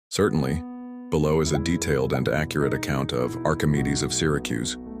Certainly, below is a detailed and accurate account of Archimedes of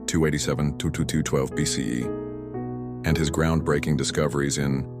Syracuse, 287–212 BCE, and his groundbreaking discoveries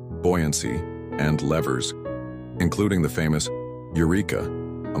in buoyancy and levers, including the famous Eureka,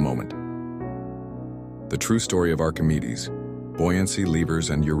 a moment. The true story of Archimedes, buoyancy, levers,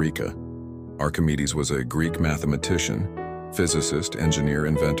 and Eureka. Archimedes was a Greek mathematician, physicist, engineer,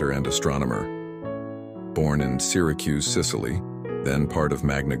 inventor, and astronomer. Born in Syracuse, Sicily, then part of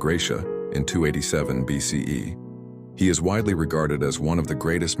Magna Graecia, in 287 BCE, he is widely regarded as one of the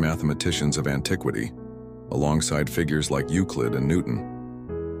greatest mathematicians of antiquity, alongside figures like Euclid and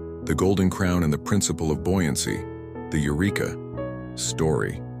Newton. The Golden Crown and the Principle of Buoyancy, the Eureka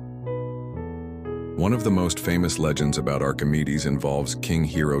story. One of the most famous legends about Archimedes involves King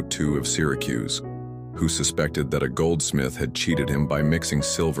Hero II of Syracuse, who suspected that a goldsmith had cheated him by mixing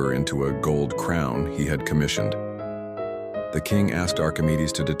silver into a gold crown he had commissioned. The king asked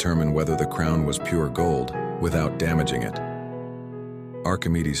Archimedes to determine whether the crown was pure gold without damaging it.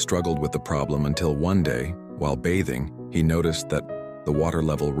 Archimedes struggled with the problem until one day, while bathing, he noticed that the water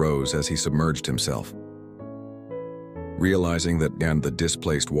level rose as he submerged himself. Realizing that the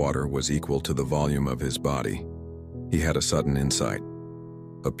displaced water was equal to the volume of his body, he had a sudden insight.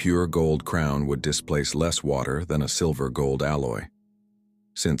 A pure gold crown would displace less water than a silver-gold alloy,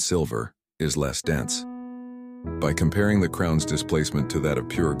 since silver is less dense. By comparing the crown's displacement to that of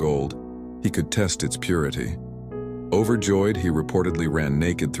pure gold, he could test its purity. Overjoyed, he reportedly ran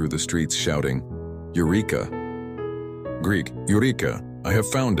naked through the streets shouting, "Eureka!" Greek, Eureka, I have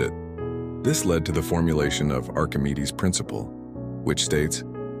found it. This led to the formulation of Archimedes' principle, which states,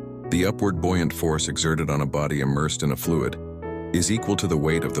 the upward buoyant force exerted on a body immersed in a fluid is equal to the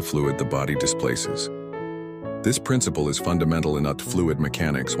weight of the fluid the body displaces. This principle is fundamental in fluid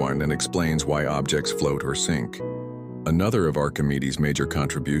mechanics and explains why objects float or sink. Another of Archimedes' major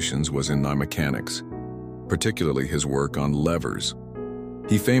contributions was in mechanics, particularly his work on levers.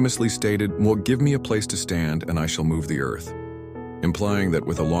 He famously stated, "Well, give me a place to stand and I shall move the earth," implying that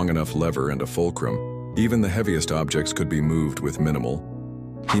with a long enough lever and a fulcrum, even the heaviest objects could be moved with minimal.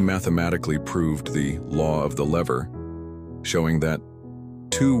 He mathematically proved the law of the lever, showing that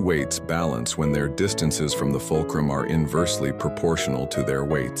two weights balance when their distances from the fulcrum are inversely proportional to their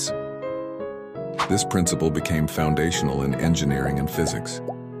weights. This principle became foundational in engineering and physics.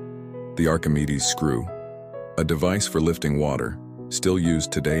 The Archimedes screw, a device for lifting water, still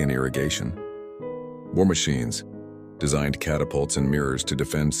used today in irrigation. War machines designed catapults and mirrors to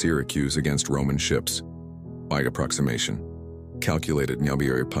defend Syracuse against Roman ships. By approximation, calculated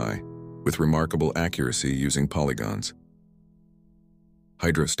pi, with remarkable accuracy using polygons.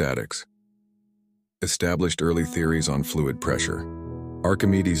 Hydrostatics established early theories on fluid pressure.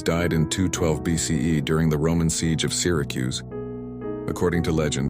 Archimedes died in 212 BCE during the Roman siege of Syracuse. According to legend,